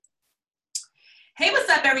Hey, what's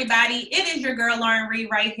up, everybody? It is your girl, Lauren Reed,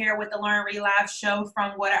 right here with the Lauren Reed Live Show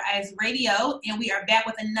from Water Ice Radio. And we are back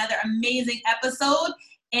with another amazing episode.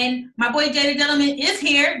 And my boy, Jay the Gentleman, is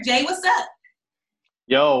here. Jay, what's up?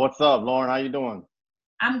 Yo, what's up, Lauren? How you doing?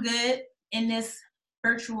 I'm good in this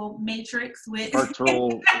virtual matrix with...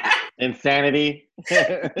 Virtual insanity.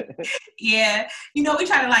 Yeah. You know, we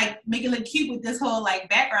try to, make it look cute with this whole,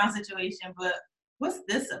 background situation. But what's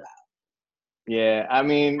this about? Yeah, I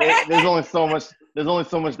mean, there's only so much. There's only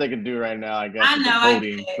so much they can do right now, I guess. I With know, the I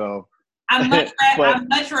voting, get it. so. I'd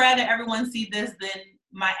much rather everyone see this than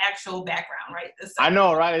my actual background, right? I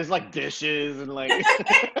know, right? It's like dishes and like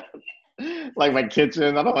my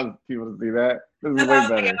kitchen. I don't want people to see that. This is way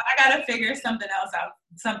better. I gotta figure something else out.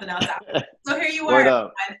 So here you Word are,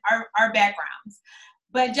 up. our backgrounds.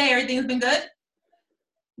 But Jay, everything's been good?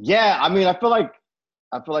 Yeah, I mean, I feel like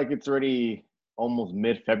it's already almost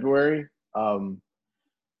mid-February.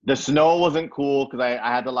 The snow wasn't cool because I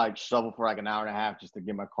had to shovel for an hour and a half just to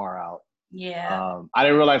get my car out. Yeah. I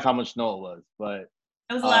didn't realize how much snow it was, but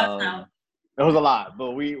It was a lot of snow. It was a lot,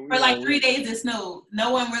 but For 3 days it snowed. No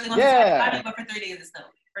one really wants to talk about it, but for 3 days it snowed,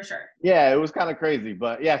 for sure. Yeah, it was kind of crazy.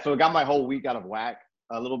 But yeah, so it got my whole week out of whack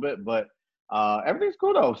a little bit. But everything's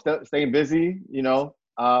cool though. Staying busy, got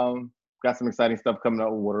some exciting stuff coming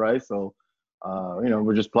out with Water Ice. So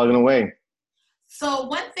we're just plugging away. So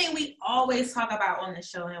one thing we always talk about on the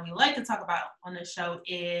show, and we like to talk about on the show,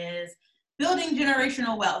 is building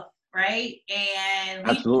generational wealth, right? And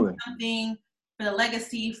we do something for the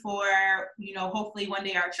legacy for, hopefully one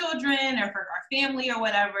day our children or for our family or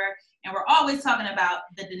whatever. And we're always talking about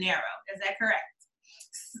the dinero. Is that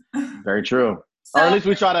correct? Very true. So, or at least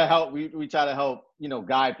we try to help. We try to help,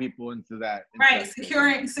 guide people into that. Right.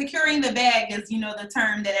 Securing the bag is, the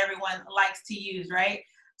term that everyone likes to use, right?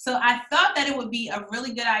 So I thought that it would be a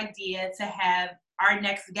really good idea to have our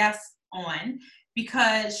next guest on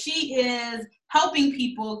because she is helping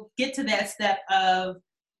people get to that step of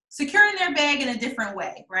securing their bag in a different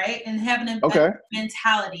way, right? And having a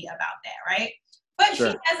mentality about that, right? But She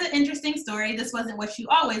has an interesting story. This wasn't what she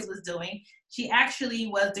always was doing. She actually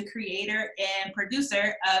was the creator and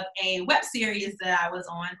producer of a web series that I was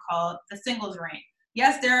on called The Singles Rant.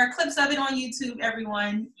 Yes, there are clips of it on YouTube,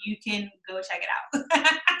 everyone. You can go check it out.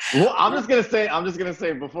 Well, I'm just gonna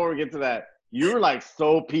say before we get to that, you were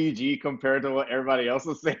so PG compared to what everybody else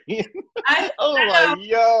was saying. I was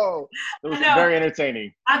yo, it was very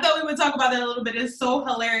entertaining. I thought we would talk about that a little bit. It's so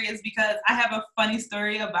hilarious because I have a funny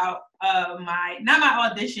story about not my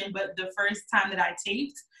audition, but the first time that I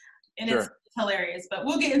taped. And it's hilarious, but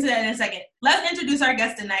we'll get into that in a second. Let's introduce our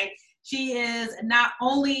guest tonight. She is not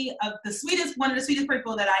only one of the sweetest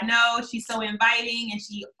people that I know. She's so inviting and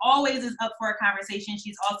she always is up for a conversation.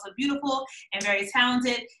 She's also beautiful and very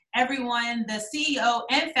talented. Everyone, the CEO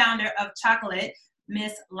and founder of Chocolate,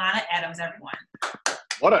 Miss Lana Adams, everyone.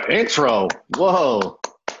 What an intro. Whoa.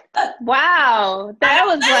 Wow. That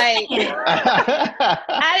was I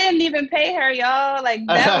didn't even pay her, y'all.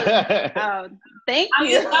 That was, thank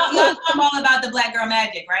you. Y'all know I'm all about the Black girl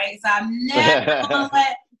magic, right? So I'm never going to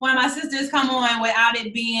let one of my sisters come on without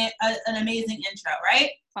it being an amazing intro, right?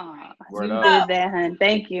 You did that, hun.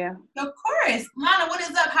 Thank you. Of course. Lana, what is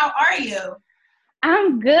up? How are you?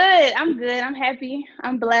 I'm good. I'm happy.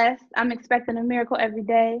 I'm blessed. I'm expecting a miracle every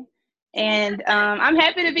day. And I'm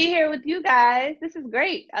happy to be here with you guys. This is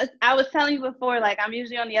great. I was telling you before, I'm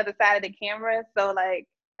usually on the other side of the camera. So,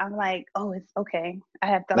 I'm oh, it's okay. I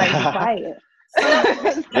have to, be quiet.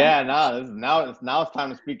 Yeah, now it's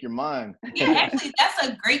time to speak your mind. Yeah, actually, that's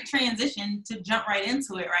a great transition to jump right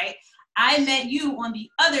into it, right? I met you on the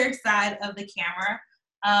other side of the camera.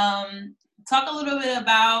 Talk a little bit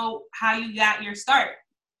about how you got your start.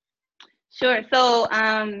 Sure. So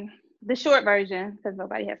the short version, because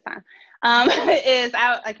nobody has time, is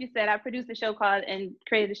like you said, I produced a show and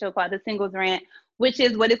created a show called The Singles Rant, which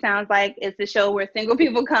is what it sounds like. It's a show where single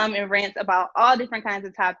people come and rant about all different kinds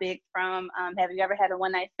of topics, from have you ever had a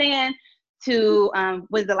one-night stand to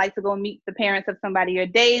what is it like to go meet the parents of somebody you're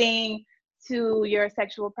dating, to your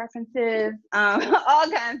sexual preferences, all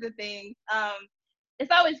kinds of things.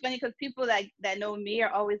 It's always funny because people that know me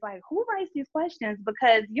are always like, who writes these questions?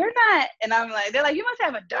 Because you're not, and I'm they're like, you must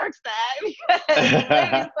have a dark side because where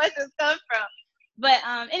these questions come from. But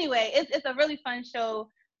anyway, it's a really fun show.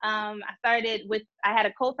 I had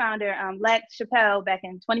a co-founder, Lex Chappelle, back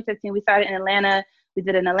in 2015. We started in Atlanta. We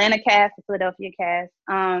did an Atlanta cast, a Philadelphia cast.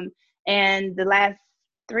 And the last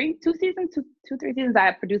 3 seasons, 3 seasons,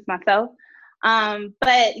 I produced myself.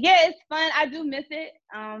 But yeah, it's fun. I do miss it.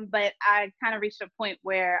 But I kind of reached a point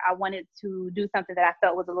where I wanted to do something that I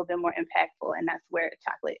felt was a little bit more impactful, and that's where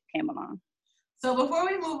Chocolate came along. So before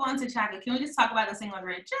we move on to chocolate, can we just talk about the singles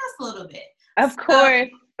rant just a little bit? Of course.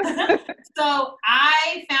 So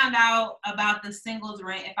I found out about the singles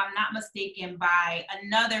rant, if I'm not mistaken, by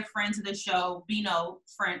another friend to the show, Bino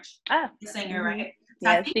French, the singer, right? So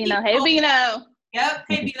Yes, Bino. Hey, Bino. Yep,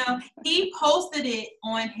 hey Bino. He posted it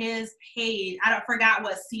on his page. I forgot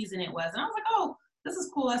what season it was, and I was like, oh, this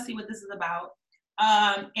is cool. Let's see what this is about.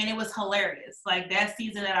 And it was hilarious. Like that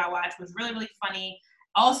season that I watched was really, really funny.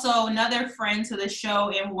 Also, another friend to the show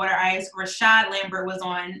in Water Ice, Rashad Lambert, was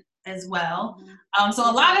on as well. So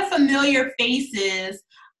a lot of familiar faces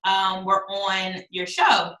were on your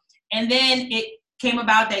show. And then it came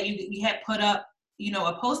about that you had put up,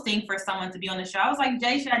 a posting for someone to be on the show. I was like,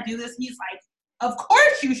 Jay, should I do this? He's like, of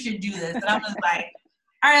course you should do this. And I was like,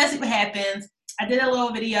 all right, let's see what happens. I did a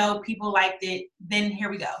little video. People liked it. Then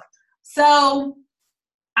here we go. So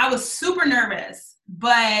I was super nervous.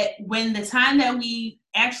 But when the time that we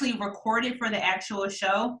actually recorded for the actual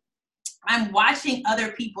show, I'm watching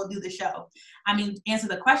other people do the show. Answer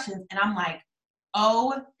the questions. And I'm like,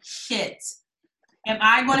 oh, shit. Am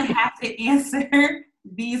I going to have to answer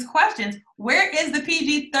these questions? Where is the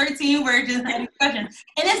PG-13 version of these questions?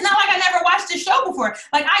 And it's not like I never watched the show before.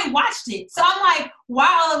 Like, I watched it. So I'm like, why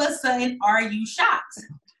all of a sudden are you shocked?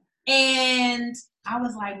 And I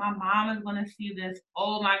was like, my mom is going to see this.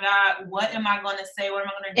 Oh, my God. What am I going to say? What am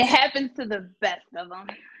I going to do? It happens to the best of them.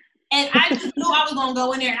 And I just knew I was going to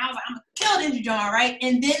go in there, and I was like, I'm going to kill this John, right?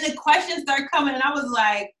 And then the questions start coming, and I was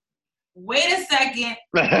like, wait a second.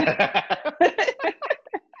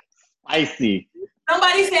 Spicy.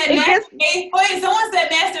 Somebody said masturbation. Wait, someone said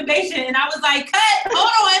masturbation, and I was like, cut.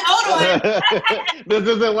 Hold on. This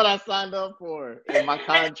isn't what I signed up for in my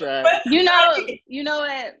contract. You know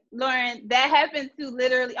what, Lauren? That happens to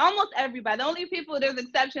literally almost everybody. The only people, there's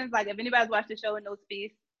exceptions, like if anybody's watched the show and knows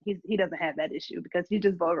Speed, he doesn't have that issue because he's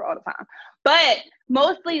just vulgar all the time. But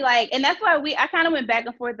mostly and that's why I kind of went back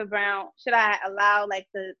and forth around, should I allow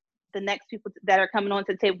the next people that are coming on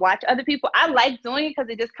to tape watch other people? I like doing it because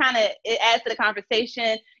it just it adds to the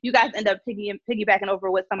conversation. You guys end up piggybacking over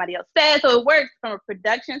what somebody else says, so it works from a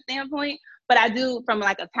production standpoint. But I do from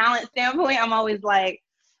a talent standpoint. I'm always like,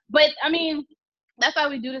 but that's why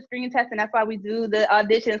we do the screen test and that's why we do the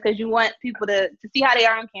auditions, because you want people to see how they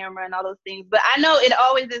are on camera and all those things. But I know it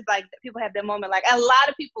always is people have that moment. Like a lot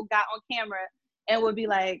of people got on camera and would be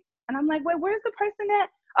like, and I'm like, wait, where's the person that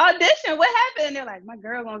audition? What happened? And they're like, my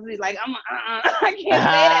girl gonna see. Like, I can't say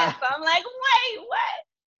that. So I'm like, wait, what?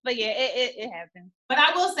 But yeah, it happened. But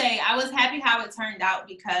I will say, I was happy how it turned out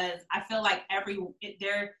because I feel like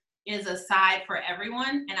there is a side for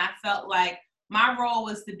everyone, and I felt like my role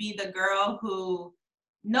was to be the girl who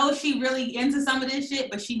knows she really into some of this shit,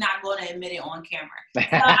 but she's not going to admit it on camera. So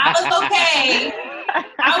I was okay.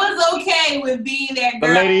 I was okay with being that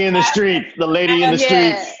girl. The lady in the streets. The lady in the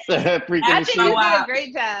streets. Freaking I think you wow. did a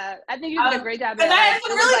great job. I think you did a great job. Because I had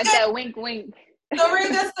some really good, that wink, wink. Some really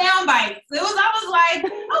good sound bites. I was like,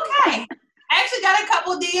 okay. I actually got a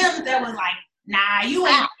couple DMs that was like, nah, you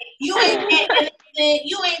ain't that innocent.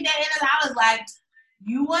 You ain't that innocent. I was like,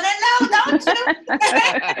 you want to know, don't you?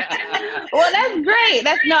 Well, that's great.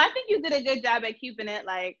 I think you did a good job at keeping it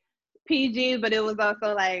PG, but it was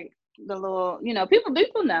also the little,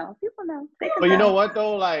 people know. People know. But you know what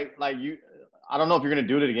though? Like you, I don't know if you're gonna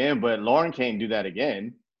do it again, but Lauren can't do that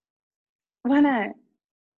again. Why not?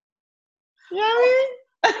 You know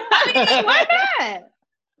what I mean? Why not?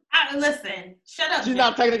 Listen, shut up. She's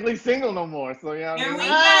not technically single no more, so yeah. Here we go. Who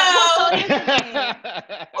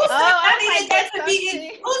said I needed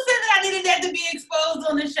that to be exposed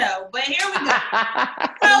on the show? But here we go.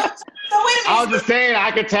 So wait a minute. I was just saying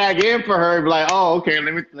I could tag in for her and be like, oh, okay,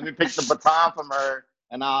 let me pick the baton from her,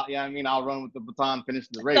 and I'll run with the baton, finish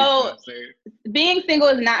the race. So being single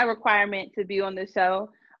is not a requirement to be on the show,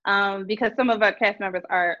 because some of our cast members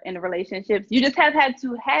are in relationships. You just have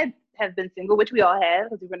been single, which we all have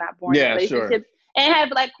because we were not born in relationships, and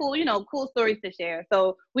have cool stories to share.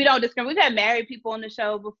 So we don't discriminate. We've had married people on the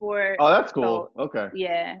show before. Oh, that's cool. So, okay.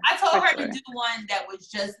 Yeah. I told her to do one that was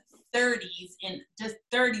just 30s and just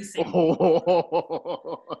 30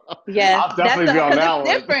 single. Yeah, I'll definitely be on that one.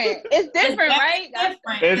 Different. It's different, right?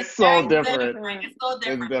 It's so different. It's so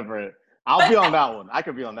different. It's different. I'll be on that one. I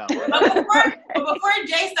could be on that one. But before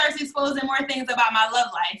Jay starts exposing more things about my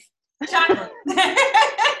love life, chocolate.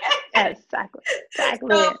 Exactly.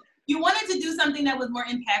 So you wanted to do something that was more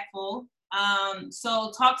impactful.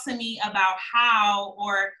 So talk to me about how,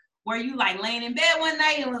 or were you laying in bed one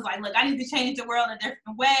night and was like, look, I need to change the world a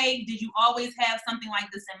different way? Did you always have something like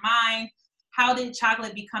this in mind? How did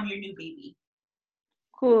chocolate become your new baby?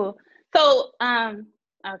 Cool. So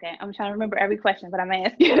Okay, I'm trying to remember every question, but I may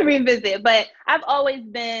ask you to revisit. But I've always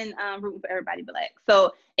been rooting for everybody Black.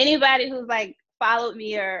 So anybody who's like followed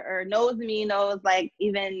me or knows me knows, like,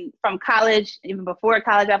 even from college, even before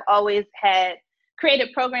college, I've always had created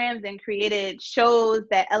programs and created shows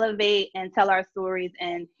that elevate and tell our stories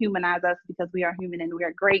and humanize us, because we are human and we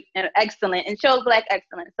are great and excellent, and shows Black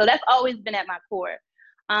excellence. So that's always been at my core.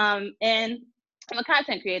 And I'm a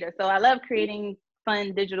content creator, so I love creating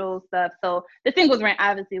fun digital stuff. So the singles rant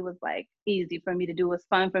obviously was like easy for me to do, was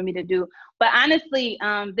fun for me to do. But honestly,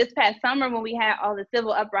 this past summer when we had all the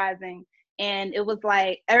civil uprising, and it was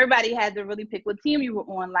like everybody had to really pick what team you were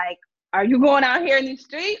on. Like, are you going out here in these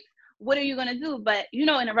streets? What are you gonna do? But you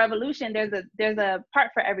know, in a revolution, there's a part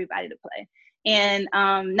for everybody to play. And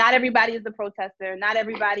not everybody is a protester. Not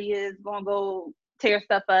everybody is gonna go tear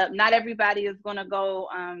stuff up. Not everybody is gonna go.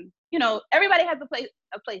 You know, everybody has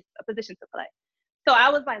a position to play. So I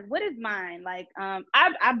was like, what is mine? Like,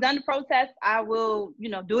 I've done the protest. I will, you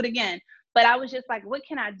know, do it again. But I was just like, what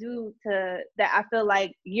can I do that I feel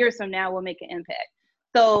like years from now will make an impact?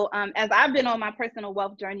 So as I've been on my personal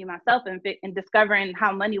wealth journey myself, and discovering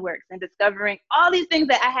how money works, and discovering all these things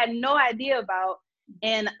that I had no idea about,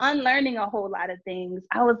 and unlearning a whole lot of things,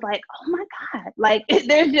 I was like, oh my God, like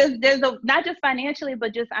there's not just financially,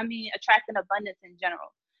 but just, I mean, attracting abundance in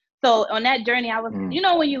general. So on that journey, I was, you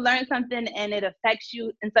know, when you learn something and it affects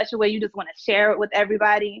you in such a way, you just want to share it with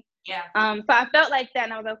everybody. Yeah. So I felt like that,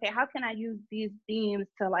 and I was like, okay, how can I use these themes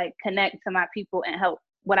to like connect to my people and help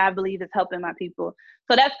what I believe is helping my people?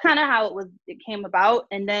 So that's kind of how it came about.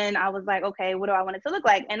 And then I was like, okay, what do I want it to look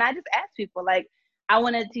like? And I just asked people, like, I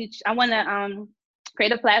want to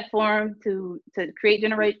create a platform to create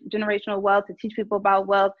generational wealth, to teach people about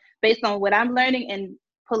wealth based on what I'm learning and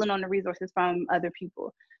pulling on the resources from other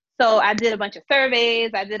people. So I did a bunch of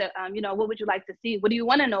surveys. I did you know, what would you like to see? What do you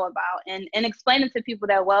want to know about? And explaining to people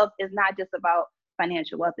that wealth is not just about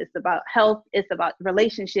financial wealth. It's about health. It's about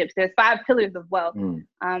relationships. There's 5 pillars of wealth.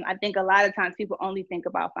 I think a lot of times people only think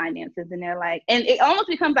about finances, and they're like, and it almost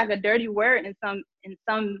becomes like a dirty word in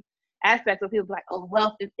some aspects, where people are like, oh,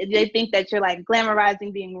 wealth. They think that you're like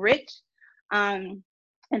glamorizing being rich, and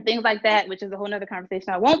things like that, which is a whole nother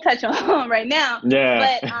conversation I won't touch on right now.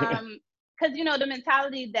 Yeah. But because, you know, the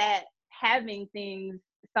mentality that having things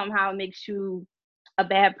somehow makes you a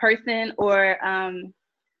bad person, or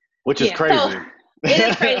which is crazy. So it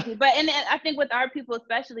is crazy. But and I think with our people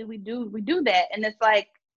especially, we do that, and it's like,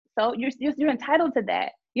 so you're entitled to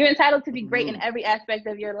that. You're entitled to be great in every aspect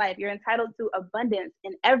of your life. You're entitled to abundance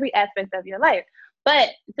in every aspect of your life. But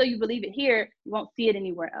until you believe it here, you won't see it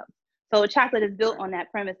anywhere else. So chocolate is built on that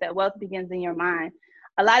premise that wealth begins in your mind.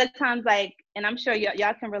 A lot of times, like, and I'm sure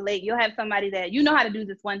y'all can relate, you'll have somebody that you know how to do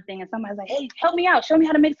this one thing, and somebody's like, hey, help me out, show me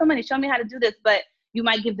how to make some money, show me how to do this. But you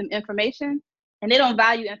might give them information, and they don't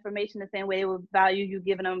value information the same way they would value you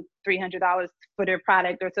giving them $300 for their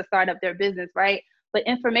product or to start up their business, right? But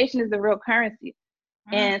information is the real currency.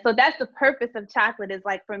 And so that's the purpose of chocolate, is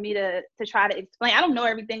like for me to try to explain. I don't know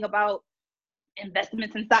everything about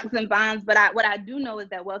investments and stocks and bonds, but what I do know is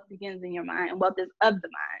that wealth begins in your mind, and wealth is of the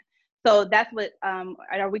mind. So that's what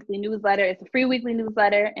our weekly newsletter, it's a free weekly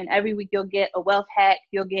newsletter, and every week you'll get a wealth hack.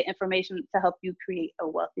 You'll get information to help you create a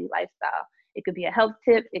wealthy lifestyle. It could be a health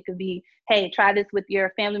tip. It could be, hey, try this with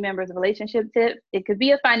your family member's relationship tip. It could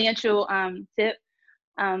be a financial tip.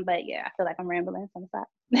 But yeah, I feel like I'm rambling, so I'm stop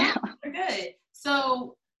now. You're good.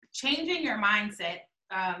 So changing your mindset,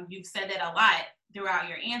 you've said that a lot throughout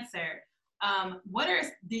your answer.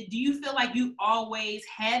 Do you feel like you always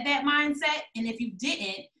had that mindset? And if you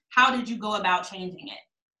didn't, how did you go about changing it?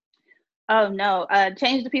 Oh no,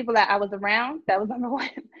 change the people that I was around. That was number one.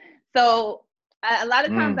 So a lot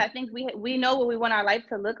of times I think we know what we want our life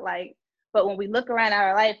to look like, but when we look around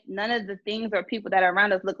our life, none of the things or people that are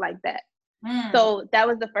around us look like that. So that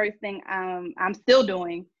was the first thing I'm still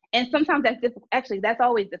doing. And sometimes that's difficult. Actually, that's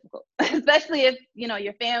always difficult, especially if, you know,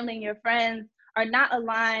 your family and your friends are not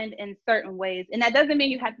aligned in certain ways. And that doesn't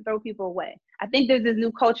mean you have to throw people away. I think there's this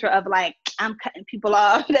new culture of like, I'm cutting people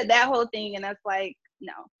off, that whole thing. And that's like,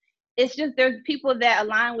 no. It's just there's people that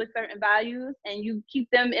align with certain values, and you keep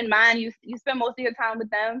them in mind. You spend most of your time with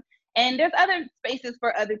them. And there's other spaces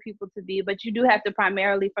for other people to be, but you do have to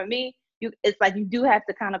primarily, for me, it's like you do have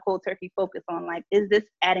to kind of cold turkey focus on, like, is this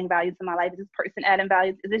adding value to my life? Is this person adding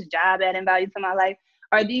value? Is this job adding value to my life?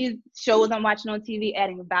 Are these shows I'm watching on TV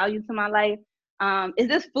adding value to my life? Is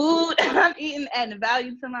this food I'm eating adding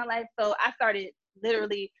value to my life? So I started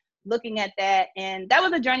literally looking at that, and that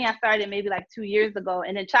was a journey I started maybe like 2 years ago.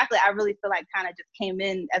 And then chocolate, I really feel like kind of just came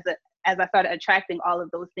in as I started attracting all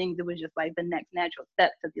of those things. It was just like the next natural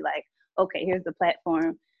step to be like, okay, here's the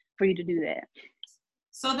platform for you to do that.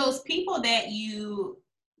 So those people that you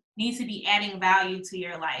need to be adding value to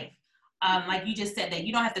your life, like you just said, that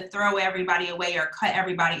you don't have to throw everybody away or cut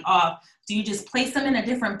everybody off. Do you just place them in a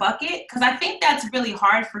different bucket? Because I think that's really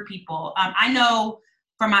hard for people. I know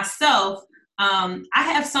for myself, I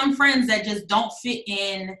have some friends that just don't fit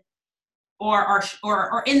in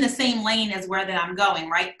or in the same lane as where that I'm going,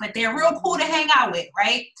 right? But they're real cool to hang out with,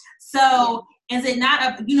 right? So is it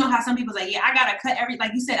not you know how some people say, yeah, I gotta cut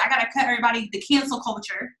like you said, I gotta cut everybody, the cancel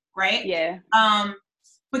culture, right? Yeah.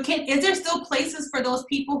 But is there still places for those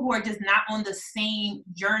people who are just not on the same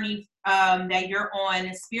journey that you're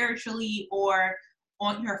on spiritually or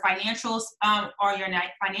on your financials or your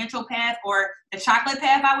financial path or the chocolate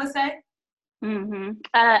path, I would say?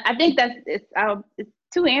 I think it's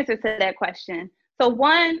two answers to that question. So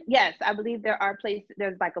one, yes, I believe there are places,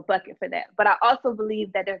 there's like a bucket for that, but I also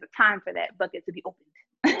believe that there's a time for that bucket to be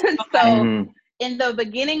opened. So in the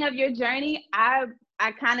beginning of your journey, I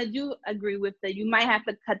kind of do agree with that. You might have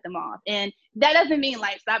to cut them off. And that doesn't mean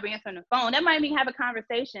like stop answering the phone. That might mean have a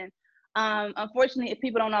conversation. Unfortunately, if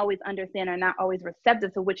people don't always understand or not always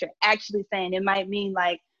receptive to what you're actually saying, it might mean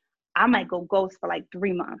like, I might go ghost for like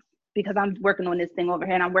 3 months because I'm working on this thing over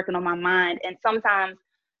here and I'm working on my mind. And sometimes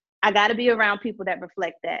I got to be around people that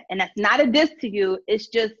reflect that. And that's not a diss to you. It's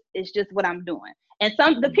just what I'm doing. And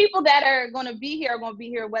the people that are going to be here are going to be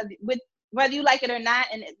here whether you like it or not.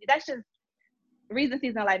 And that's just reason,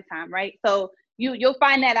 season, lifetime, right? So you'll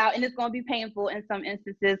find that out, and it's going to be painful in some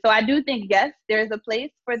instances. So I do think, yes, there's a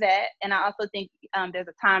place for that. And I also think there's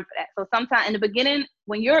a time for that. So sometimes in the beginning,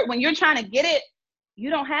 when you're trying to get it, you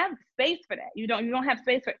don't have space for that. You don't have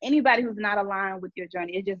space for anybody who's not aligned with your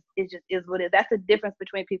journey. It just is what it is. That's the difference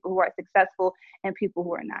between people who are successful and people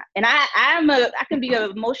who are not. And I can be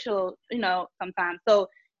emotional, sometimes. So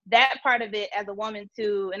that part of it as a woman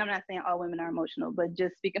too, and I'm not saying all women are emotional, but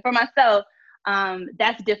just speaking for myself,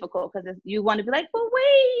 that's difficult because you want to be like, well,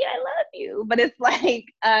 wait, I love you. But it's like,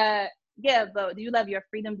 yeah, but do you love your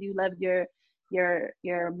freedom? Do you love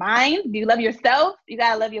your mind? Do you love yourself? You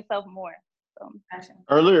got to love yourself more.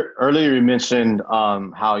 Earlier you mentioned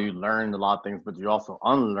how you learned a lot of things, but you also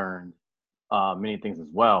unlearned many things as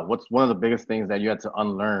well. What's one of the biggest things that you had to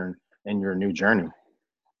unlearn in your new journey?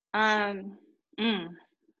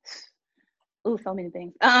 So many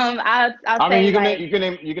things. You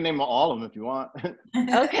can name all of them if you want.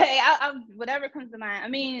 Okay, I'll whatever comes to mind. I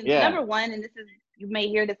mean, Number one, and you may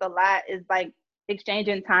hear this a lot, is like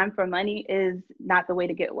exchanging time for money is not the way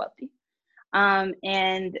to get wealthy.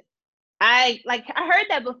 And I heard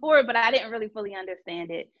that before, but I didn't really fully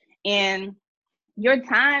understand it. And your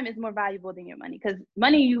time is more valuable than your money, because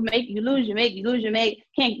money you make, you lose, you make, you lose, you make.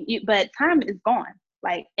 But time is gone.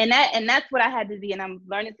 And that's what I had to be, and I'm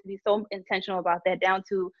learning to be so intentional about that, down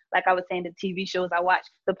to, like I was saying, the TV shows I watch,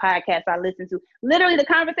 the podcasts I listen to, literally the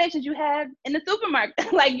conversations you have in the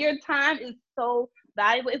supermarket. Like, your time is so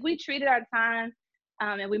valuable. If we treated our time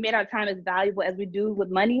and we made our time as valuable as we do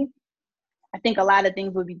with money, I think a lot of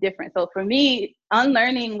things would be different. So for me,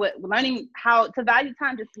 learning how to value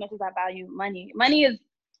time just as much as I value money. Money is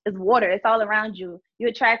water. It's all around you. You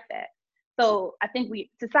attract that. So I think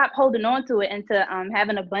to stop holding on to it and to have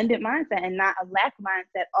an abundant mindset and not a lack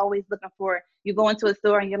mindset, always looking for, you go into a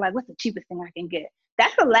store and you're like, what's the cheapest thing I can get?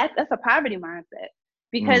 That's a poverty mindset.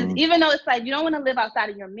 Because even though it's like, you don't want to live outside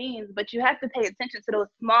of your means, but you have to pay attention to those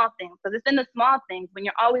small things. So it's in the small things when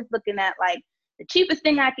you're always looking at like the cheapest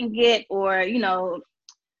thing I can get, or,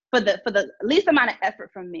 for the least amount of effort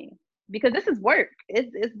from me, because this is work.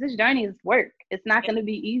 This journey is work. It's not going to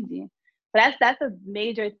be easy. But that's a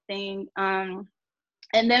major thing. And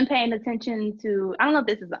then paying attention to, I don't know if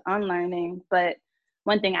this is an unlearning, but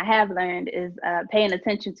one thing I have learned is paying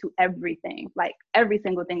attention to everything, like every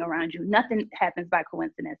single thing around you. Nothing happens by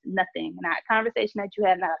coincidence, nothing. Not a conversation that you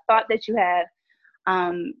have, not a thought that you have.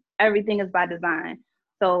 Everything is by design.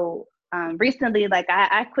 So recently, like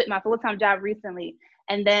I quit my full-time job recently.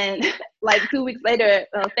 And then like 2 weeks later,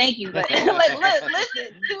 thank you, but like,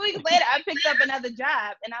 listen, 2 weeks later, I picked up another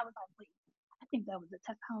job, and I was like, wait, I think that was a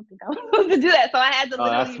test. I don't think I was supposed to do that. So I had to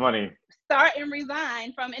literally start and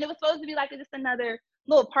resign from, and it was supposed to be like just another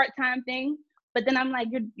little part-time thing. But then I'm like,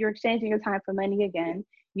 you're exchanging your time for money again.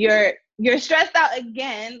 You're stressed out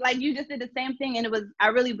again. Like, you just did the same thing. And I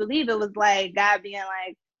really believe it was like God being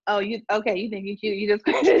like, oh, you think you cute, you just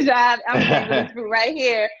quit your job. I'm gonna give you this fruit right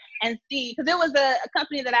here and see. Because it was a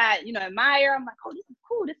company that I, admire. I'm like, oh, this is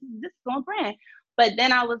cool. This is on brand. But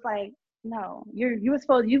then I was like, no, you were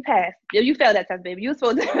supposed, you passed. You failed that test, baby. You were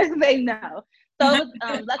supposed to say no. So it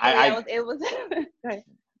was, luckily I was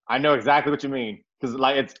I know exactly what you mean. Because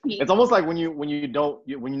like it's almost like when you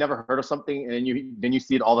never heard of something and then you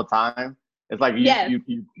see it all the time, It's like Yes.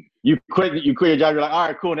 you quit your job. You're like, all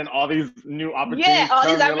right, cool. And then all these new opportunities all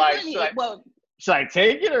these come. You're like, opportunities. should I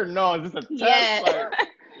take it or no? Is this a test? Yeah.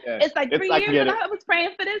 Yeah. It's like 3 years ago. I was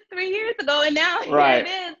praying for this 3 years ago, and now here it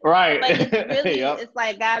is. Right. But it's really, it's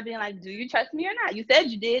like God being like, do you trust me or not? You said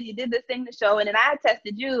you did. You did this thing to show, and then I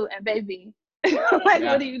tested you, and baby, like, what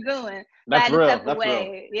are you doing? That's real. Step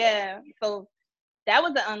away. Real. Yeah. So that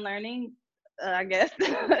was an unlearning, I guess.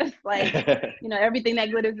 It's like, everything that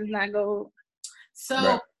glitters is not gold.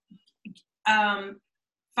 So,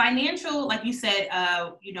 financial, like you said,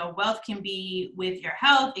 wealth can be with your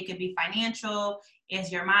health. It can be financial. It's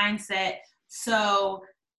your mindset. So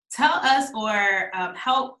tell us or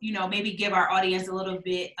help, maybe give our audience a little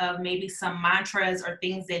bit of maybe some mantras or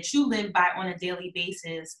things that you live by on a daily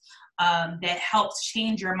basis that helps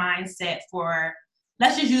change your mindset for,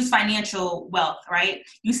 let's just use financial wealth, right?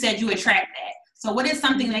 You said you attract that. So what is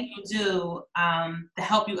something that you do to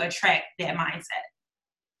help you attract that mindset?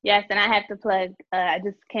 Yes, and I have to plug. I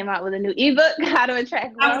just came out with a new ebook, How to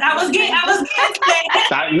Attract Wealth. I was getting to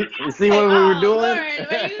that. You see what we were doing? Lauren,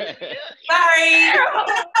 Sorry.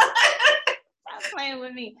 Stop playing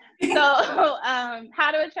with me. So,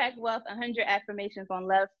 How to Attract Wealth: 100 Affirmations on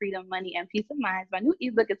Love, Freedom, Money, and Peace of Mind. My new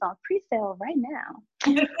ebook is on pre-sale right now.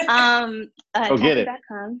 Go get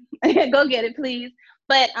it. Go get it, please.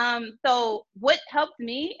 But so what helped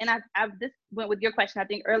me, and I this went with your question, I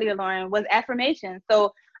think earlier, Lauren, was affirmation.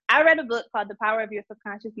 So I read a book called The Power of Your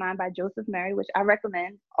Subconscious Mind by Joseph Murray, which I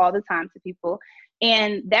recommend all the time to people.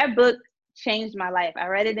 And that book changed my life. I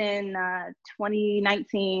read it in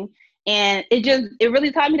 2019, and it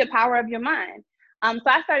really taught me the power of your mind. So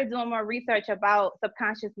I started doing more research about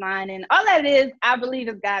subconscious mind, and all that is, I believe,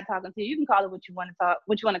 is God talking to you. You can call it what you want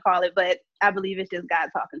to call it, but I believe it's just God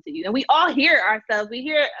talking to you. And we all hear ourselves. We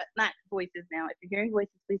hear, not voices now. If you're hearing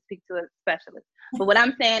voices, please speak to a specialist. But what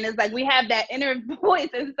I'm saying is, like, we have that inner voice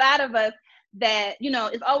inside of us that,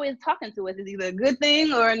 is always talking to us. It's either a good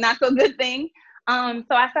thing or a not so good thing. So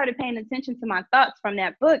I started paying attention to my thoughts from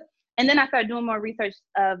that book. And then I started doing more research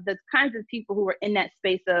of the kinds of people who were in that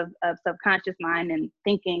space of subconscious mind and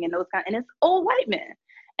thinking and and it's old white men.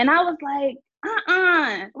 And I was like,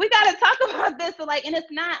 we got to talk about this. So and it's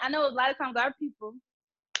not, I know a lot of times our people,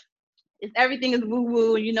 everything is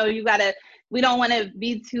woo-woo, we don't want to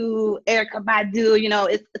be too Erykah Badu,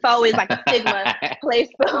 it's always like a stigma place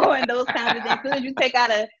and those kinds of things. As soon as you take out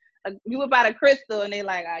you whip out a crystal and they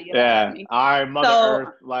like, you don't like me. All right, Mother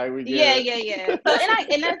Earth, like we get Yeah. So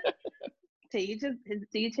and that's to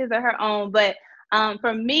each his or her own. But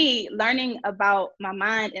for me, learning about my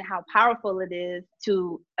mind and how powerful it is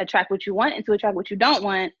to attract what you want and to attract what you don't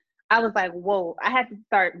want, I was like, whoa, I had to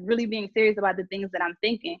start really being serious about the things that I'm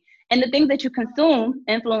thinking. And the things that you consume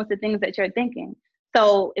influence the things that you're thinking.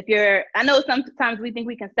 So I know sometimes we think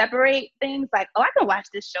we can separate things, like, oh, I can watch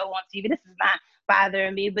this show on TV. This is not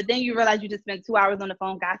bothering me. But then you realize you just spent 2 hours on the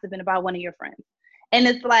phone gossiping about one of your friends. And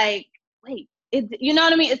it's like, wait, you know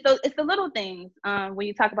what I mean? It's the little things when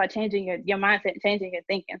you talk about changing your mindset, changing your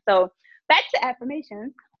thinking. So back to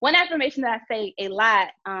affirmations. One affirmation that I say a lot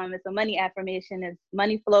is a money affirmation, is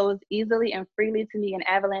money flows easily and freely to me in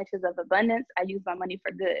avalanches of abundance. I use my money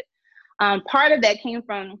for good. Part of that came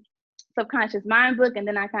from Subconscious Mind book, and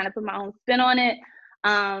then I kind of put my own spin on it.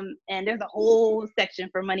 And there's a whole section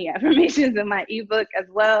for money affirmations in my ebook as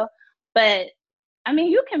well. But I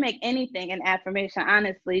mean, you can make anything an affirmation,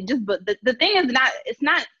 honestly. But the thing is it's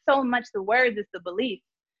not so much the words, it's the belief.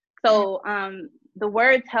 So the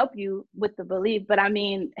words help you with the belief, but I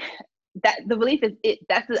mean, that the belief is it.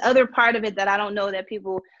 That's the other part of it that I don't know that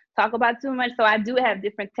people talk about too much. So I do have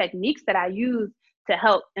different techniques that I use to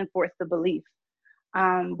help enforce the belief.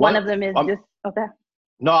 One of them is just, okay.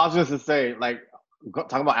 No, I was just to say, like,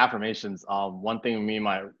 talking about affirmations. One thing me and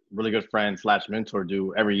my really good friend / mentor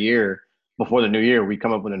do every year before the new year, we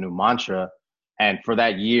come up with a new mantra. And for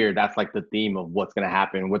that year, that's like the theme of what's going to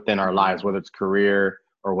happen within our lives, whether it's career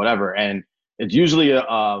or whatever. And it's usually a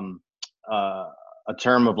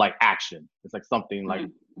term of like action. It's like something like,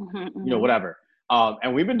 whatever.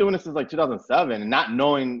 And we've been doing this since like 2007, and not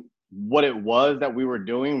knowing what it was that we were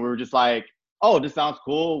doing. We were just like, oh, this sounds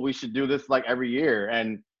cool. We should do this like every year.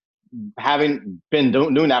 And having been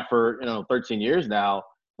doing that for 13 years now,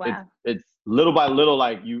 wow. It's little by little,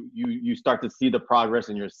 like you start to see the progress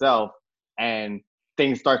in yourself, and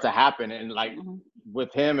things start to happen. And like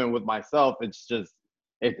with him and with myself, it's just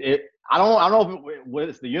I don't know if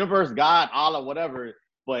it's the universe, God, Allah, whatever,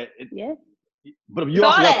 but but you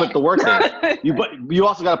also got to put the work in. You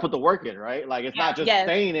also got to put the work in, right? Like, it's not just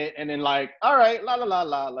saying it and then like, all right, la la la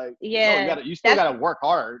la, like, no, you still got to work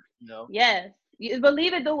hard, Yes. You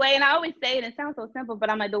believe it the way, and I always say it sounds so simple, but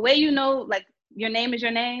I'm like, the way you know, like, your name is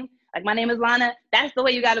your name, like, my name is Lana, that's the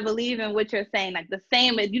way you got to believe in what you're saying. Like, the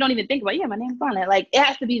same, you don't even think about, yeah, my name's Lana. Like, it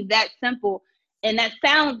has to be that simple. And that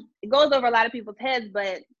sounds, it goes over a lot of people's heads,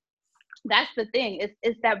 but that's the thing.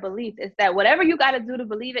 It's that belief. It's that whatever you got to do to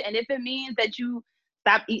believe it. And if it means that you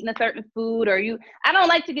stop eating a certain food, or I don't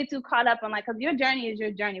like to get too caught up on, like, because your journey is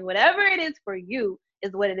your journey. Whatever it is for you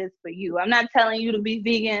is what it is for you. I'm not telling you to be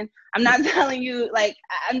vegan. I'm not telling you, like,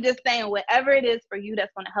 I'm just saying whatever it is for you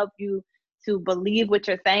that's going to help you to believe what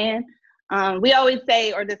you're saying. We always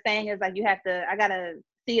say, or the saying is like, I got to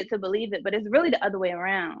see it to believe it, but it's really the other way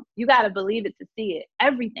around. You got to believe it to see it,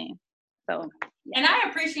 everything. So, yeah. And I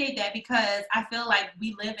appreciate that, because I feel like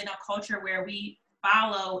we live in a culture where we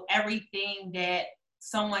follow everything that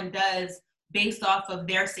someone does based off of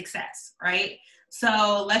their success, right?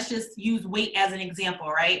 So let's just use weight as an example,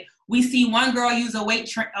 right? We see one girl use a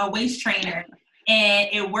waist trainer and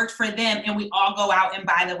it worked for them, and we all go out and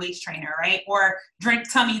buy the waist trainer, right? Or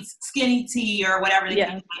drink Tummy's skinny tea or whatever the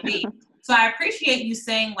case might be. So I appreciate you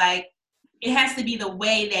saying, like, it has to be the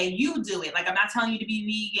way that you do it. Like, I'm not telling you to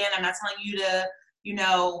be vegan. I'm not telling you to,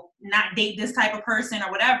 not date this type of person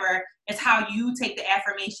or whatever. It's how you take the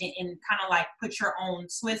affirmation and kind of like put your own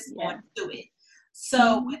twist onto it.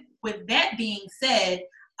 So with that being said,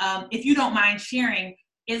 if you don't mind sharing,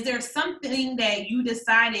 is there something that you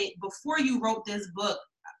decided before you wrote this book?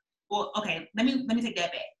 Well, okay, let me take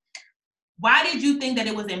that back. Why did you think that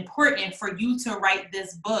it was important for you to write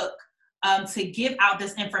this book, to give out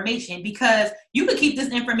this information? Because you could keep this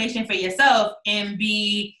information for yourself and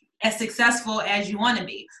be as successful as you want to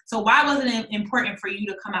be. So why was it important for you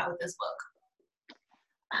to come out with this book?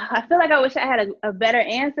 I feel like I wish I had a better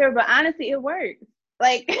answer, but honestly, it works.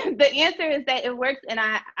 Like, the answer is that it works, and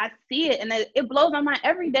I see it, and it blows my mind.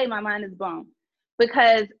 Every day my mind is blown,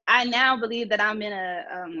 because I now believe that I'm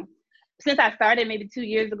in since I started maybe 2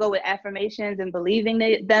 years ago with affirmations and believing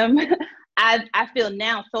them, I feel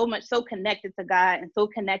now so connected to God and so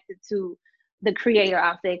connected to the Creator,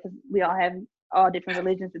 I'll say, because we all have all different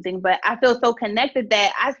religions and things, but I feel so connected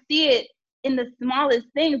that I see it in the smallest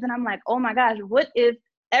things, and I'm like, oh my gosh, what if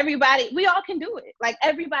we all can do it? Like,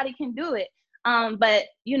 everybody can do it. But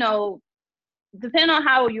depending on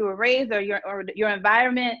how you were raised or your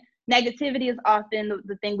environment, negativity is often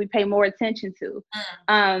the thing we pay more attention to.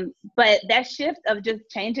 But that shift of just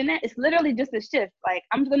changing that, it's literally just a shift. Like,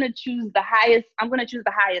 I'm going to choose the highest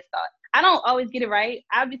thought. I don't always get it right.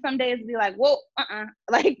 I'll be some days be like, whoa,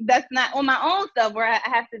 like, that's not on my own stuff, where I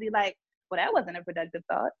have to be like, well, that wasn't a productive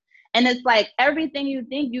thought. And it's like, everything you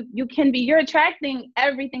think you're attracting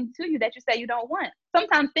everything to you that you say you don't want.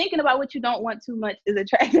 Sometimes thinking about what you don't want too much is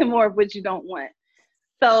attracting more of what you don't want.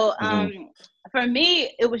 So for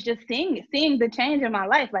me, it was just seeing the change in my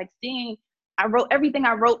life. Like, I wrote everything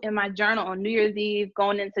I wrote in my journal on New Year's Eve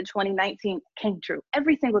going into 2019 came true.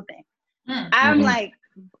 Every single thing. I'm like,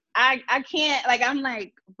 I can't, like, I'm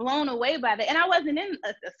like blown away by that. And I wasn't in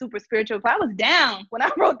a super spiritual, I was down when I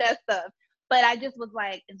wrote that stuff. But I just was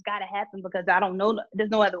like, it's got to happen, because I don't know, there's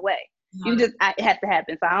no other way. It has to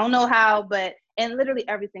happen. So I don't know how, and literally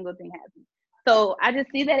every single thing happens. So I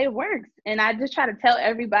just see that it works. And I just try to tell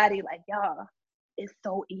everybody, like, y'all, it's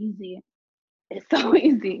so easy. It's so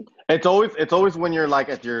easy. It's always when you're like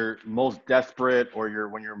at your most desperate, or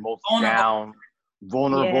when you're most down,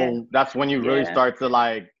 vulnerable. Yeah. That's when you really start to,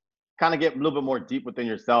 like, kind of get a little bit more deep within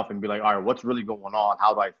yourself and be like, all right, what's really going on?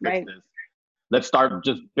 How do I fix this? Let's start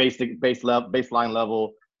just baseline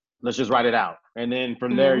level. Let's just write it out. And then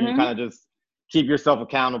from there, you kind of just keep yourself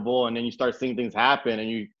accountable. And then you start seeing things happen, and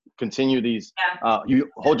you continue these, you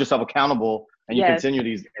hold yourself accountable, and you continue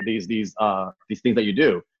these things that you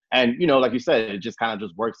do. And, like you said, it just kind of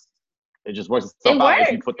just works. It just works itself out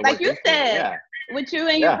if you put the work like you said, what you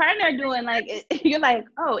and your partner are doing, like, you're like,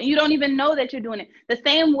 oh, you don't even know that you're doing it. The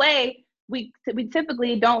same way we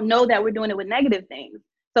typically don't know that we're doing it with negative things.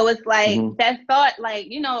 So it's like that thought, like,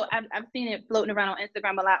 I've seen it floating around on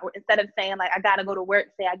Instagram a lot, where instead of saying, like, I got to go to work,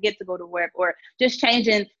 say I get to go to work, or just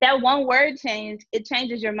changing that one word change, it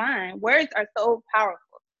changes your mind. Words are so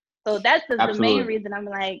powerful. So that's the main reason I'm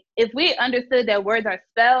like, if we understood that words are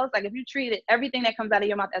spells, like, if you treated everything that comes out of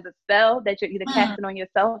your mouth as a spell that you're either casting on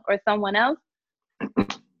yourself or someone else,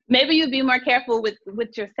 maybe you'd be more careful with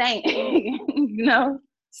what you're saying,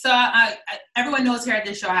 So everyone knows here at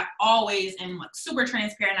this show, I always am super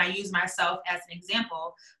transparent. I use myself as an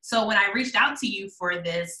example. So when I reached out to you for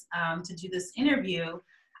this, to do this interview,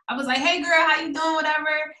 I was like, hey girl, how you doing?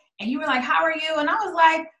 Whatever. And you were like, how are you? And I was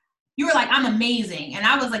like, You were like, I'm amazing. And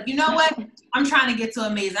I was like, you know what? I'm trying to get to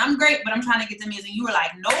amazing. I'm great, but I'm trying to get to amazing. You were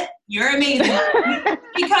like, nope, you're amazing.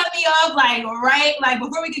 She cut me off like, right? Like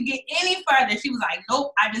before we could get any further, she was like,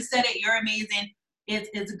 nope, I just said it. You're amazing.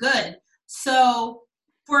 It's good. So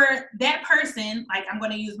for that person, like I'm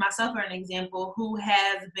going to use myself for an example, who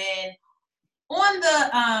has been on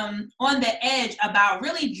the edge about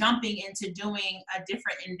really jumping into doing a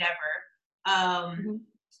different endeavor.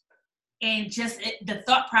 And just the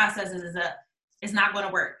thought process is it's not going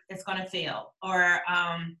to work. It's going to fail, or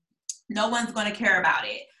no one's going to care about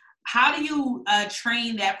it. How do you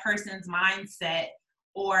train that person's mindset,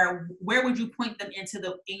 or where would you point them in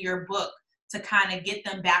your book to kind of get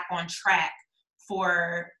them back on track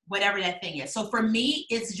for whatever that thing is? So for me,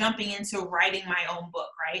 it's jumping into writing my own book,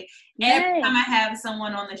 right? Yay. Every time I have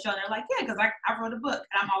someone on the show, they're like, yeah, because I wrote a book.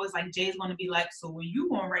 And I'm always like, Jay's going to be like, so when you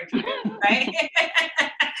going to write your book, right?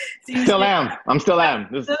 Still am. I'm still am.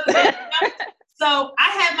 So I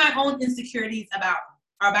have my own insecurities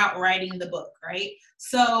about writing the book, right?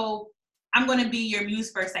 So I'm going to be your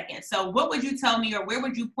muse for a second. So what would you tell me, or where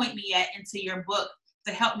would you point me at into your book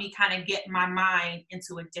to help me kind of get my mind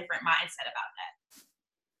into a different mindset about that?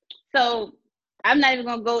 So I'm not even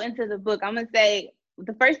going to go into the book. I'm going to say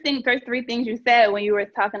the first three things you said when you were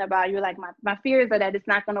talking about, you're like, my fears are that it's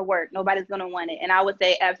not going to work. Nobody's going to want it. And I would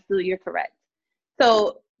say, absolutely, you're correct.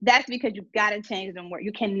 So that's because you got to change them word.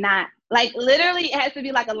 You cannot, like, literally it has to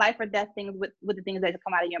be like a life or death thing with the things that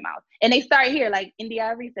come out of your mouth. And they start here, like Indy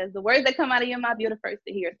Ivory says, the words that come out of your mouth, you're the first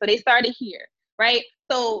to hear. So they started here, right?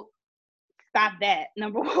 So stop that.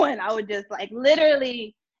 Number one, I would just like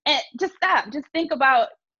literally, and just stop. Just think about,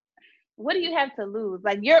 what do you have to lose?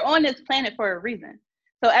 Like, you're on this planet for a reason.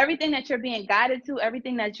 So everything that you're being guided to,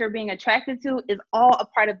 everything that you're being attracted to is all a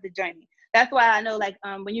part of the journey. That's why I know, like,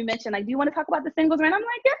 when you mentioned, like, do you want to talk about the singles rant? I'm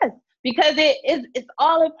like, yes, because it's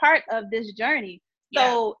all a part of this journey.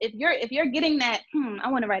 So if you're getting that, I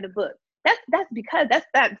want to write a book, that's because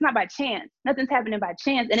that's not by chance. Nothing's happening by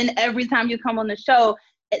chance. And then every time you come on the show,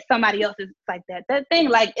 somebody else is like that thing.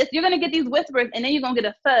 Like, you're gonna get these whispers, and then you're gonna get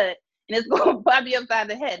a thud, and it's gonna pop you upside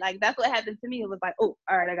the head. Like, that's what happened to me. It was like, oh,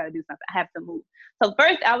 all right, I gotta do something. I have to move. So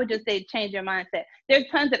first, I would just say change your mindset. There's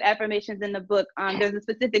tons of affirmations in the book. There's a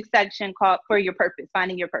specific section called For Your Purpose,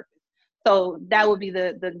 Finding Your Purpose. So that would be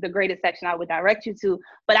the greatest section I would direct you to.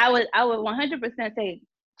 But I would 100% say,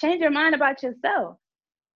 change your mind about yourself.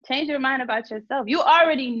 Change your mind about yourself. You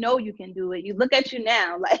already know you can do it. You look at you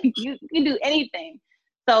now, like you can do anything.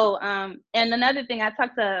 So, and another thing, I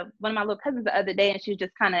talked to one of my little cousins the other day, and she was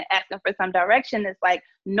just kind of asking for some direction. It's like,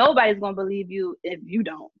 nobody's going to believe you if you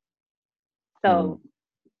don't. So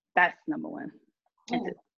that's number one.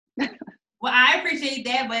 Well, I appreciate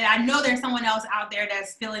that, but I know there's someone else out there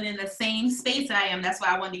that's feeling in the same space I am. That's why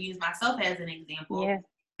I wanted to use myself as an example. Yeah.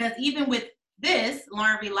 Because even with this,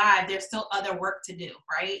 Lauren V Live, there's still other work to do,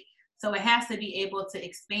 right? So it has to be able to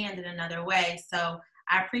expand in another way. So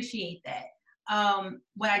I appreciate that.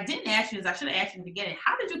 What I didn't ask you is, I should have asked you in the beginning,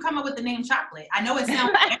 how did you come up with the name Chocolate? I know it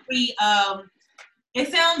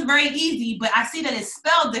sounds very easy, but I see that it's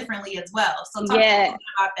spelled differently as well. So talk about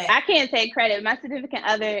that. I can't take credit. My significant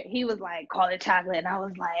other, he was like, call it Chocolate. And I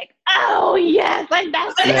was like, oh yes, like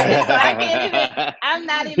that's it. So I'm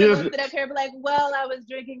not even going to sit up here and be like, well, I was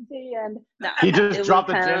drinking tea and no, he just dropped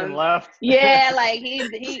the gin and left. Yeah, like he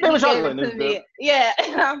gave it to me. Yeah,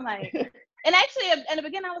 and I'm like, and actually in the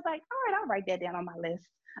beginning I was like, all right, I'll write that down on my list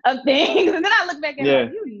of things. And then I look back and I'm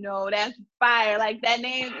like, that's fire. Like, that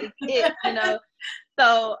name is it,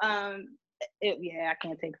 So, I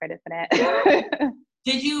can't take credit for that.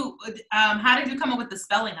 Did you, how did you come up with the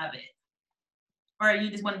spelling of it? Or you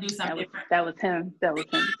just want to do something different? That was him too.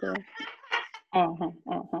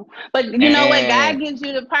 But you know what? God gives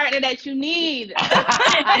you the partner that you need.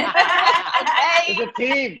 It's a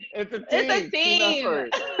team. It's a team.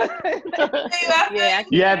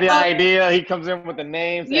 You had the idea. He comes in with the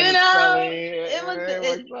names. It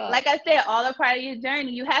was like I said, all a part of your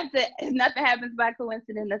journey. You have to. Nothing happens by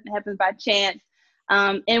coincidence. Nothing happens by chance.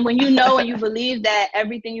 And when you know and you believe that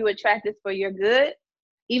everything you attract is for your good,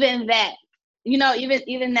 even that.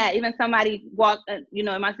 Even somebody walked,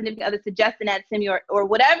 my significant other suggesting that to me or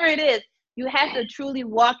whatever it is, you have to truly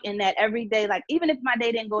walk in that every day. Like, even if my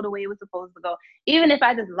day didn't go the way it was supposed to go, even if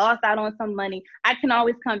I just lost out on some money, I can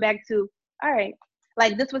always come back to, all right,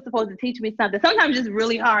 like, this was supposed to teach me something. Sometimes it's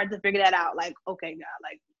really hard to figure that out. Like, okay, God,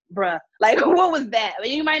 like, bruh, like, what was that?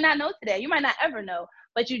 You might not know today. You might not ever know,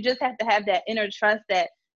 but you just have to have that inner trust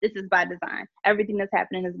that this is by design. Everything that's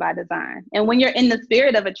happening is by design. And when you're in the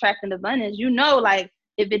spirit of attracting abundance, like,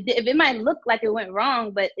 if it might look like it went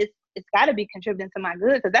wrong, but it's it's got to be contributing to my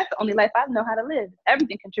good, because that's the only life I know how to live.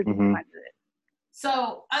 Everything contributes to my good.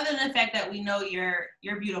 So other than the fact that we know you're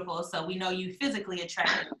beautiful, so we know you physically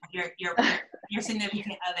attract your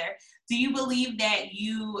significant other, do you believe that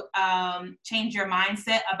you changed your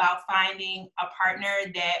mindset about finding a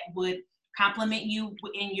partner that would complement you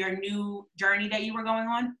in your new journey that you were going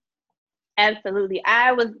on? Absolutely.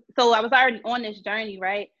 I was already on this journey,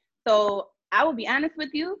 right? So I will be honest with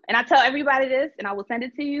you, and I tell everybody this, and I will send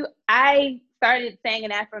it to you. I started saying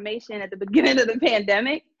an affirmation at the beginning of the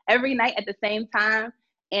pandemic every night at the same time,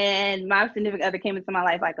 and my significant other came into my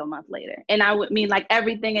life like a month later. And I would mean like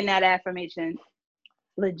everything in that affirmation,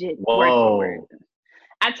 legit, word for word.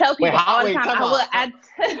 I tell people all the time.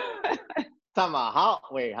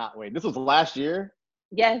 Wait. This was last year?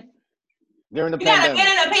 Yes. During the pandemic. You gotta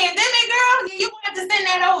get in a pandemic, girl. You have to send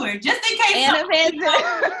that over just in case. And a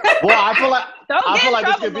pandemic. Well, I feel like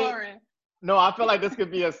this could Lauren. No, I feel like this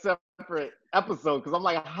could be a separate episode, because I'm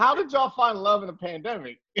like, how did y'all find love in a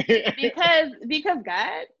pandemic? because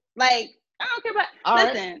God, like, I don't care about.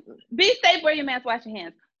 Listen, be safe, wear your mask, wash your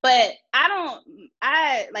hands. But how do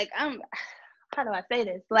I say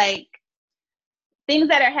this? Like, things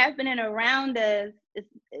that are happening around us,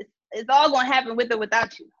 it's all going to happen with or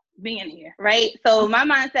without you being here, right? So my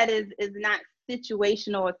mindset is not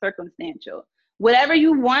situational or circumstantial. Whatever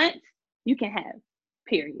you want, you can have,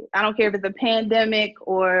 period. I don't care if it's a pandemic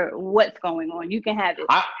or what's going on, you can have it.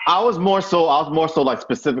 I was more so like,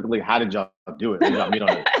 specifically, how did y'all do it? Did y'all meet on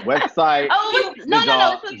a website?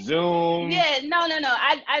 No. Zoom? Yeah, no.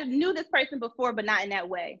 I knew this person before, but not in that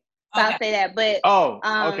way. So I'll say that. But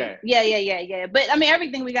okay. Yeah. But I mean,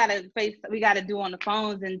 everything we gotta do on the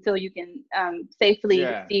phones until you can safely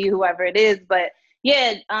see whoever it is. But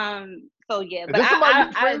yeah, so yeah. Is this somebody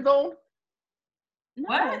you friend zone?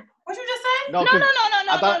 What? What you just say? No.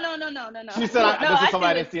 She said this is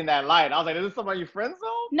somebody I didn't see in that light. I was like, is this somebody you friend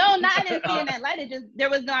zone? No, I didn't see in that light. It just, there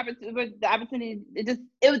was no opportunity. It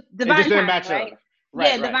was divine timing, right?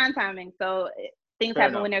 Yeah, divine timing. So things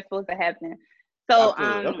happen when they're supposed to happen. So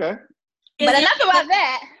okay. But enough about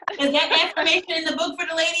that. Is that information in the book for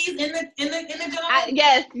the ladies in the journal?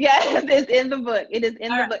 Yes, it's in the book. It is in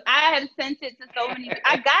the book. I have sent it to so many.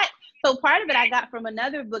 So part of it I got from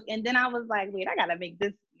another book, and then I was like, wait, I gotta make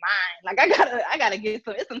this mine. Like I gotta get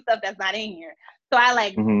some stuff that's not in here. So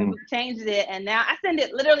I changed it, and now I send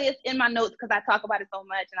it. Literally, it's in my notes because I talk about it so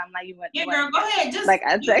much, and I'm like, girl, go ahead, just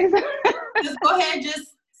just go ahead,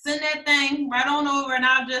 just send that thing right on over, and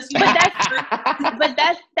I'll just. But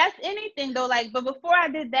that's anything though. Like, but before I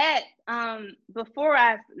did that, before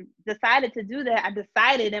I decided to do that, I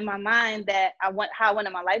decided in my mind that how I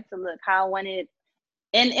wanted my life to look, how I wanted.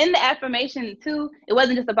 And in the affirmation too, it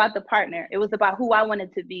wasn't just about the partner. It was about who I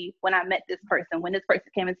wanted to be when I met this person, when this person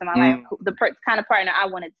came into my life, the kind of partner I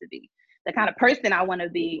wanted to be, the kind of person I want to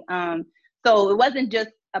be. So it wasn't just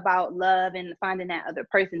about love and finding that other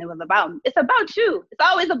person. It's about you. It's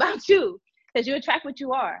always about you, because you attract what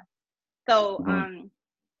you are. So I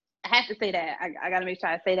have to say that. I got to make sure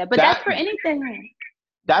I say that. But that's for anything.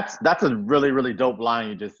 That's a really, really dope line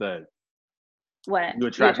you just said. What? You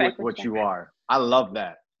attract what you are. I love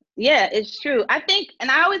that. Yeah, it's true. I think, and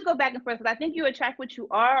I always go back and forth, because I think you attract what you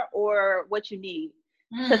are or what you need.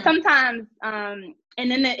 So sometimes, and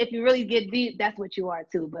then if you really get deep, that's what you are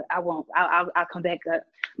too. But I won't. I'll come back up.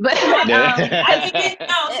 But I get it.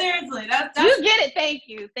 No, seriously, that's you get it. Thank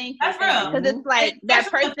you. That's real. Because it's like that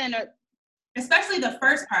person, especially the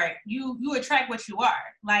first part. You attract what you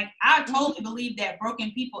are. Like, I totally believe that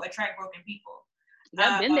broken people attract broken people.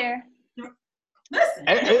 I've been there. Listen,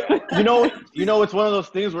 you know, it's one of those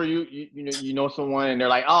things where you know someone and they're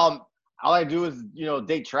like, all I do is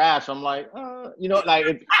date trash. I'm like, you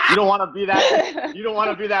don't want to be that. You don't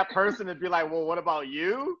want to be that person and be like, well, what about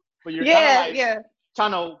you? But you're kind of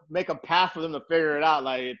trying to make a path for them to figure it out.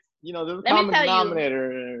 Like, there's a common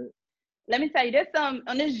denominator. Let me tell you, there's some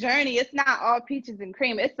on this journey. It's not all peaches and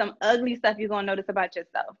cream. It's some ugly stuff you're gonna notice about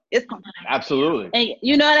yourself. It's absolutely. And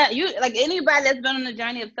you know that like anybody that's been on the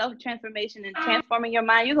journey of self-transformation and transforming your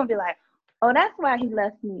mind, you're gonna be like, oh, that's why he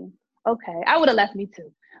left me. Okay, I would have left me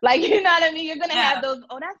too. Like, you know what I mean? You're gonna have those.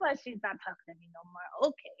 Oh, that's why she's not talking to me no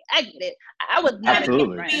more. Okay, I get it. I was not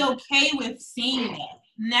be okay with seeing that.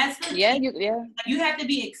 And that's the you have to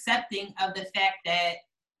be accepting of the fact that.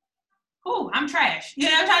 I'm trash. You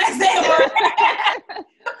know what I'm trying to say?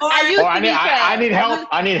 I need help.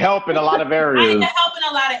 I need help in a lot of areas. I need help in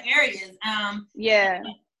a lot of areas.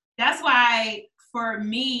 That's why for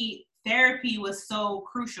me, therapy was so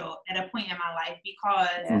crucial at a point in my life,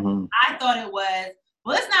 because I thought it was,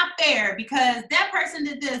 well, it's not fair because that person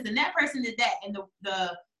did this and that person did that, and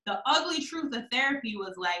the the ugly truth of therapy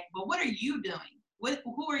was like, but what are you doing?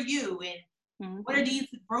 Who are you? And what are these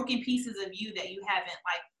broken pieces of you that you haven't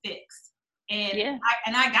like fixed? And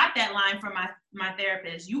I got that line from my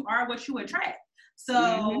therapist. You are what you attract.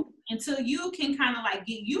 So until you can kind of like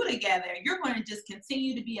get you together, you're going to just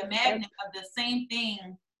continue to be a magnet of the same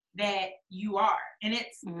thing that you are. And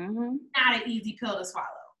it's not an easy pill to swallow,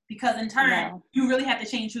 because in turn, you really have to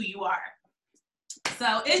change who you are.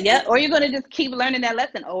 So it's or you're going to just keep learning that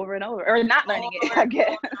lesson over and over, or not learning it, I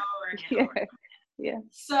guess. Yeah.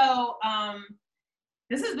 So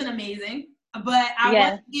this has been amazing, but I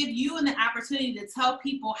want to give you the opportunity to tell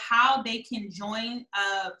people how they can join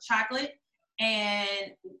Chocolate,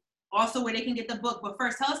 and also where they can get the book. But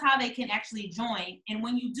first, tell us how they can actually join. And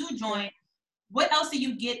when you do join, what else do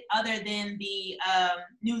you get other than the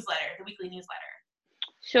newsletter, the weekly newsletter?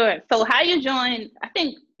 Sure. So how you join, I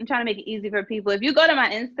think I'm trying to make it easy for people. If you go to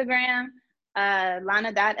my Instagram,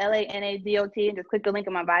 Lana.LANADOT, and just click the link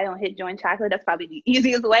in my bio and hit join Chocolate. That's probably the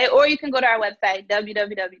easiest way. Or you can go to our website,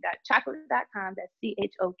 www.chocolate.com. That's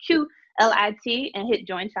CHOQLIT, and hit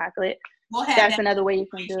join Chocolate. That's another way you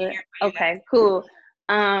can do it. Okay, cool.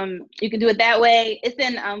 You can do it that way. It's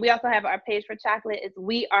in, we also have our page for Chocolate. It's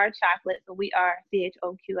We Are Chocolate. So We Are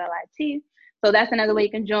CHOQLIT. So that's another way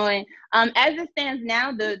you can join. As it stands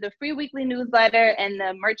now, the free weekly newsletter and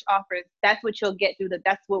the merch offers, that's what you'll get through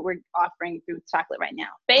that's what we're offering through Chocolate right now.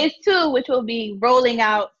 Phase 2, which will be rolling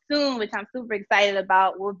out soon, which I'm super excited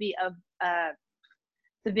about, will be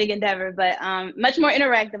it's a big endeavor, but much more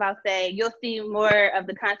interactive, I'll say. You'll see more of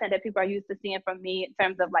the content that people are used to seeing from me in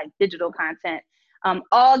terms of like digital content,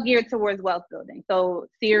 all geared towards wealth building. So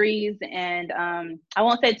series, and I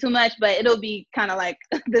won't say too much, but it'll be kind of like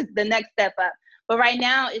the next step up. But right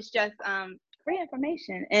now it's just free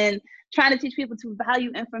information and trying to teach people to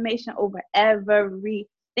value information over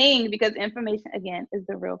everything, because information, again, is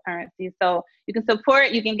the real currency. So you can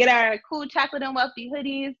support, you can get our cool Chocolate and Wealthy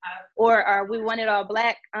hoodies, or our We Want It All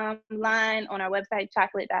Black line on our website,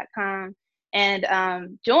 chocolate.com. And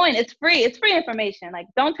join. It's free information. Like,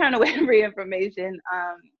 don't turn away free information.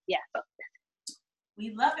 So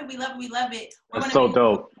we love it. That's so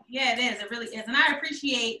dope. Yeah, it is. It really is. And I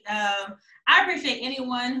appreciate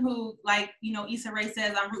anyone who, like, you know, Issa Rae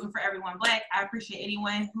says, I'm rooting for everyone Black. I appreciate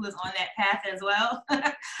anyone who is on that path as well.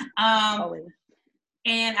 Always.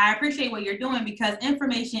 And I appreciate what you're doing, because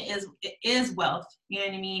information is wealth. You know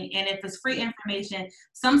what I mean? And if it's free information,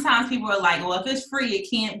 sometimes people are like, well, if it's free, it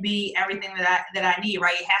can't be everything that I need,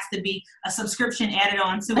 right? It has to be a subscription added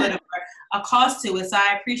on to it, or a cost to it. So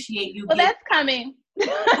I appreciate you. Well, that's coming.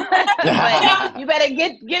 But you better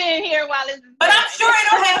get in here while it's. But I'm sure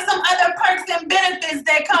it'll have some other perks and benefits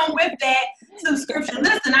that come with that subscription.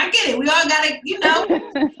 Listen, I get it. We all gotta, we got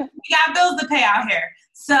bills to pay out here.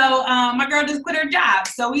 So my girl just quit her job.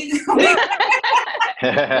 So we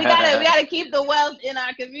gotta keep the wealth in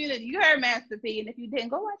our community. You heard Master P, and if you didn't,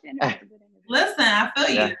 go watch it. Listen, I feel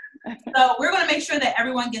you. So we're gonna make sure that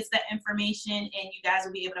everyone gets that information, and you guys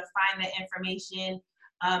will be able to find that information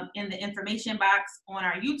in the information box on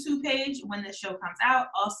our YouTube page when the show comes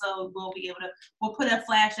out. Also, we'll put a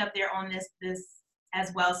flash up there on this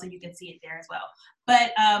as well, so you can see it there as well.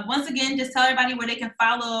 But once again, just tell everybody where they can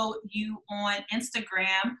follow you on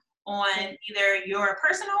Instagram, on either your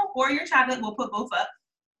personal or your Chocolate. We'll put both up.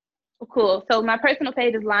 Cool. So my personal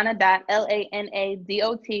page is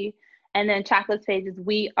Lana.LANADOT, and then Chocolate's page is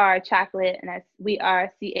We Are Chocolate, and that's We Are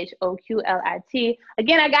CHOQLIT.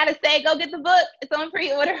 Again, I gotta say, go get the book. It's on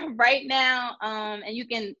pre-order right now, and you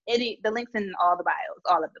can edit the links in all the bios,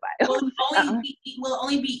 all of the bios. Will it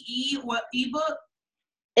only be ebook?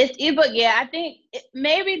 It's ebook, yeah. I think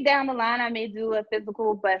maybe down the line I may do a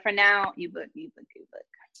physical, but for now, ebook.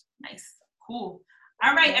 Nice, cool.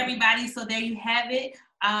 All right, everybody. So there you have it.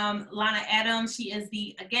 Lana Adams. She is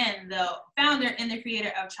the founder and the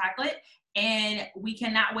creator of Chocolate, and we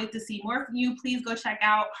cannot wait to see more from you. Please go check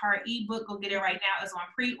out her ebook. Go get it right now. It's on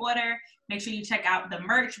pre-order. Make sure you check out the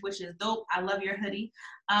merch, which is dope. I love your hoodie.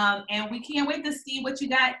 And we can't wait to see what you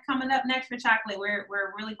got coming up next for Chocolate. We're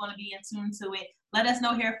really going to be in tune to it. Let us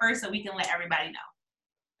know here first so we can let everybody know.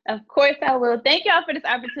 Of course I will. Thank y'all for this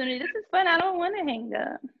opportunity. This is fun. I don't want to hang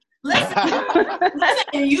up.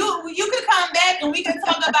 Listen, you could come back and we can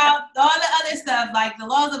talk about all the other stuff, like the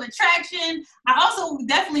laws of attraction. I also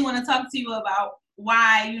definitely want to talk to you about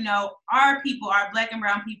why, our people, our Black and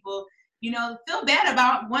brown people, feel bad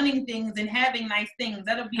about wanting things and having nice things.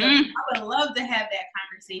 I would love to have that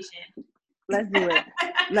conversation. Let's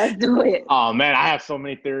do it. Oh man, I have so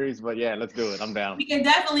many theories, but yeah, let's do it. I'm down. We can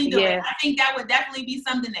definitely do it. I think that would definitely be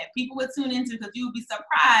something that people would tune into, because you would be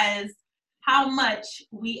surprised how much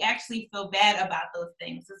we actually feel bad about those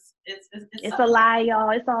things. It's a lie, y'all.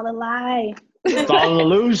 It's all a lie. It's all an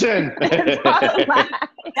illusion. It's all a lie.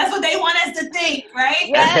 That's what they want us to think, right?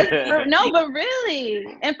 Yes. No, but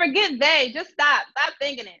really. And forget they. Just stop. Stop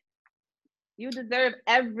thinking it. You deserve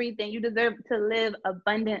everything. You deserve to live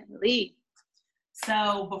abundantly.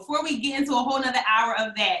 So before we get into a whole nother hour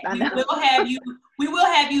of that, we will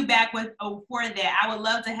have you back with for that. I would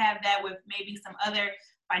love to have that with maybe some other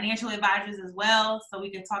financial advisors as well, so we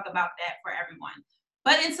can talk about that for everyone.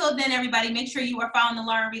 But until then, everybody, make sure you are following the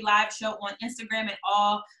Lauren Reed Live Show on Instagram and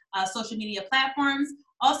all social media platforms.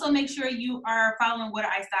 Also, make sure you are following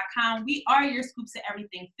WaterIce.com. We are your scoops of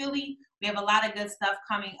everything Philly. We have a lot of good stuff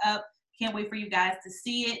coming up. Can't wait for you guys to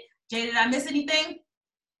see it. Jay, did I miss anything?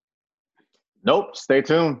 Nope. Stay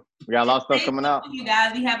tuned. We got a lot of stuff coming out. You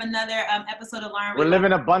guys, we have another episode of Lauren Reed. We're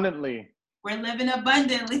living abundantly. We're living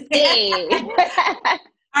abundantly. Hey.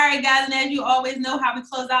 All right, guys, and as you always know how we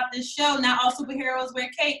close out this show, not all superheroes wear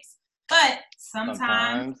capes, but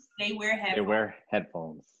sometimes they wear headphones. They wear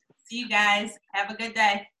headphones. See you guys. Have a good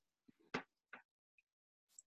day.